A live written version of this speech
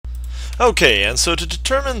Okay, and so to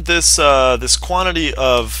determine this this quantity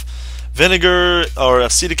of vinegar or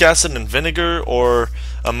acetic acid and vinegar or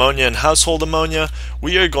ammonia and household ammonia,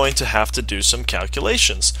 we are going to have to do some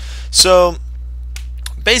calculations. So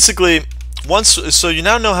basically, so you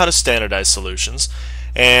now know how to standardize solutions,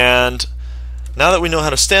 and now that we know how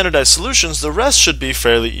to standardize solutions, the rest should be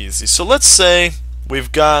fairly easy. So let's say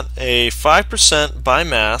we've got a 5% by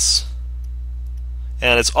mass,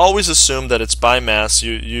 and it's always assumed that it's by mass.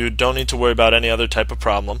 You don't need to worry about any other type of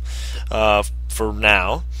problem for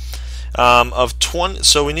now. Of 20,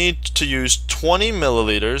 so we need to use 20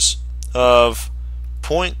 milliliters of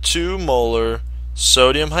 0.2 molar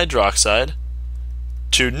sodium hydroxide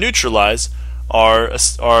to neutralize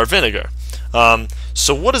our vinegar.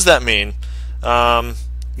 So what does that mean?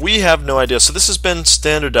 We have no idea. So this has been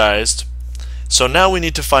standardized. So now we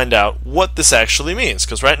need to find out what this actually means,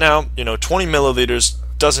 because right now, 20 milliliters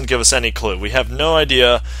doesn't give us any clue. We have no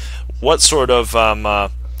idea what sort of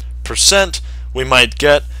percent we might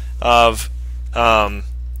get of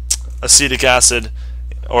acetic acid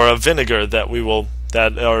or of vinegar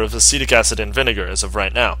or of acetic acid and vinegar as of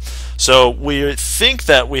right now. So we think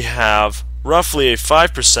that we have roughly a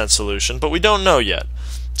 5% solution, but we don't know yet.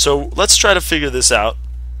 So let's try to figure this out.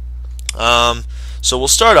 So we'll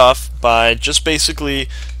start off by just basically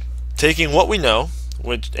taking what we know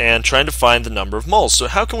and trying to find the number of moles. So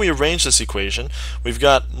how can we arrange this equation? We've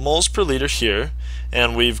got moles per liter here,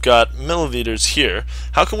 and we've got milliliters here.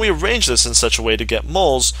 How can we arrange this in such a way to get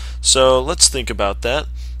moles? So let's think about that.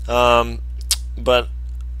 But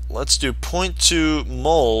let's do 0.2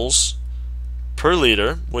 moles per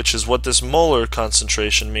liter, which is what this molar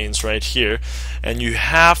concentration means right here. And you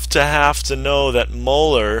have to know that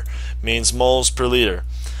molar means moles per liter.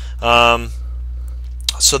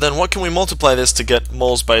 So then what can we multiply this to get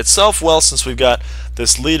moles by itself? Well, since we've got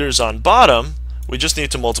this liters on bottom, we just need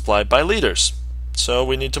to multiply it by liters. So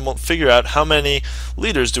we need to figure out how many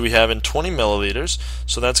liters do we have in 20 milliliters.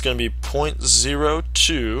 So that's going to be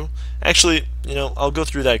 0.02. Actually, I'll go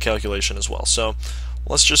through that calculation as well. So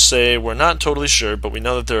let's just say we're not totally sure, but we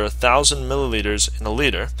know that there are 1,000 milliliters in a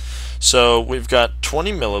liter. So we've got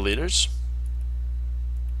 20 milliliters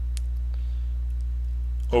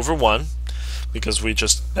over 1, because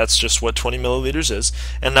that's just what 20 milliliters is.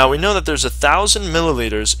 And now we know that there's 1,000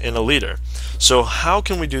 milliliters in a liter. So how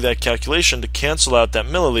can we do that calculation to cancel out that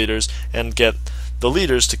milliliters and get the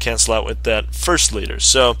liters to cancel out with that first liter?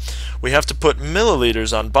 So we have to put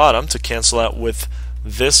milliliters on bottom to cancel out with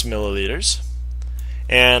this milliliters,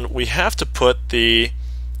 and we have to put the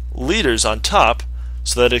liters on top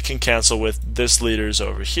so that it can cancel with this liters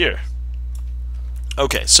over here.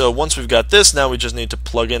 Okay, so once we've got this, now we just need to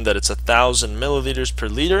plug in that it's 1,000 milliliters per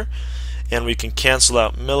liter, and we can cancel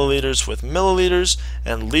out milliliters with milliliters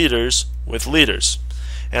and liters with liters.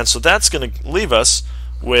 And so that's going to leave us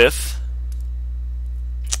with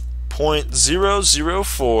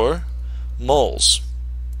 0.004 moles.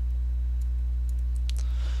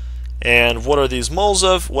 And what are these moles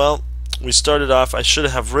of? Well, we started off, I should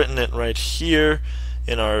have written it right here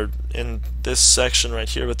in this section right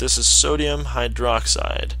here, but this is sodium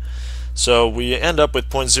hydroxide. So we end up with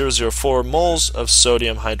 0.004 moles of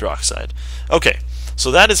sodium hydroxide. Okay, so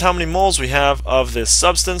that is how many moles we have of this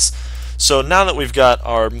substance. So now that we've got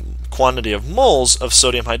our quantity of moles of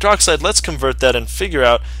sodium hydroxide, let's convert that and figure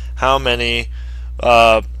out how many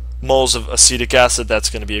moles of acetic acid that's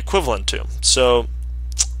going to be equivalent to. So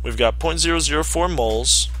we've got 0.004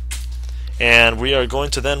 moles, and we are going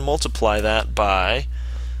to then multiply that by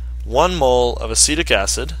 1 mole of acetic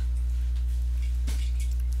acid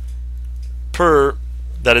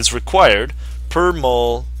that is required per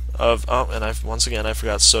mole of, once again I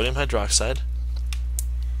forgot sodium hydroxide,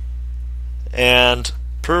 and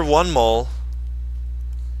per 1 mole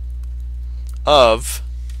of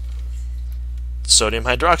sodium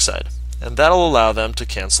hydroxide, and that'll allow them to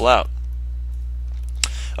cancel out.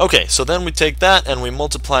 Okay, so then we take that and we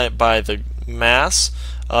multiply it by the mass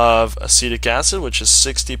of acetic acid, which is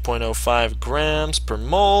 60.05 grams per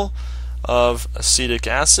mole of acetic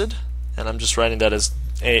acid, and I'm just writing that as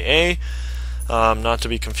AA, not to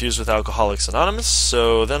be confused with Alcoholics Anonymous.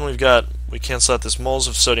 So then we cancel out this moles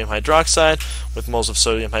of sodium hydroxide with moles of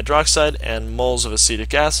sodium hydroxide, and moles of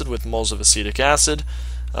acetic acid with moles of acetic acid,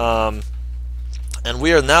 and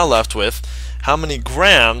we are now left with how many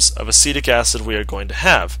grams of acetic acid we are going to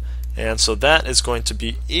have. And so that is going to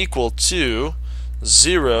be equal to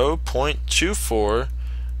 0.24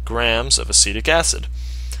 grams of acetic acid.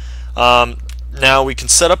 Now we can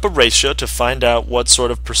set up a ratio to find out what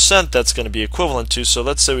sort of percent that's going to be equivalent to. So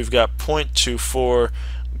let's say we've got 0.24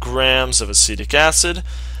 grams of acetic acid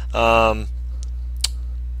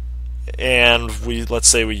and let's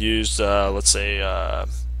say we used 3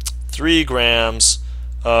 grams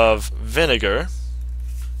of vinegar.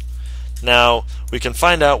 Now we can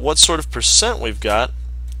find out what sort of percent we've got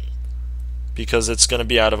because it's going to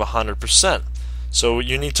be out of 100%. So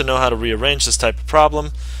you need to know how to rearrange this type of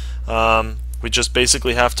problem. We just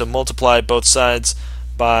basically have to multiply both sides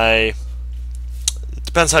by, it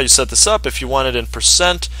depends how you set this up. If you want it in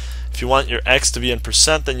percent, if you want your x to be in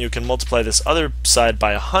percent, then you can multiply this other side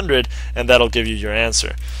by 100 and that'll give you your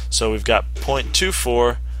answer. So we've got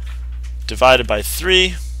 0.24 divided by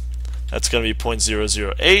 3, that's going to be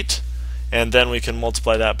 0.008, and then we can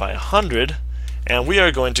multiply that by 100, and we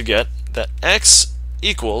are going to get that x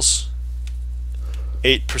equals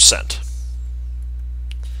 8%.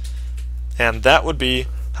 And that would be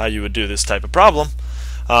how you would do this type of problem.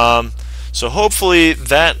 So hopefully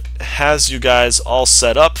that has you guys all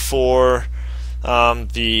set up for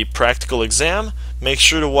the practical exam. Make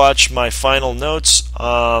sure to watch my final notes,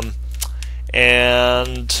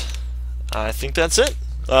 and I think that's it.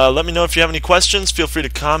 Let me know if you have any questions. Feel free to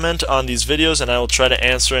comment on these videos and I will try to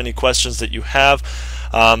answer any questions that you have.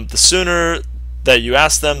 The sooner that you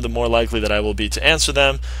ask them, the more likely that I will be to answer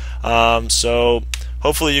them. So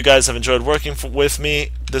hopefully you guys have enjoyed working with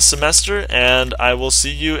me this semester, and I will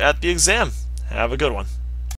see you at the exam. Have a good one.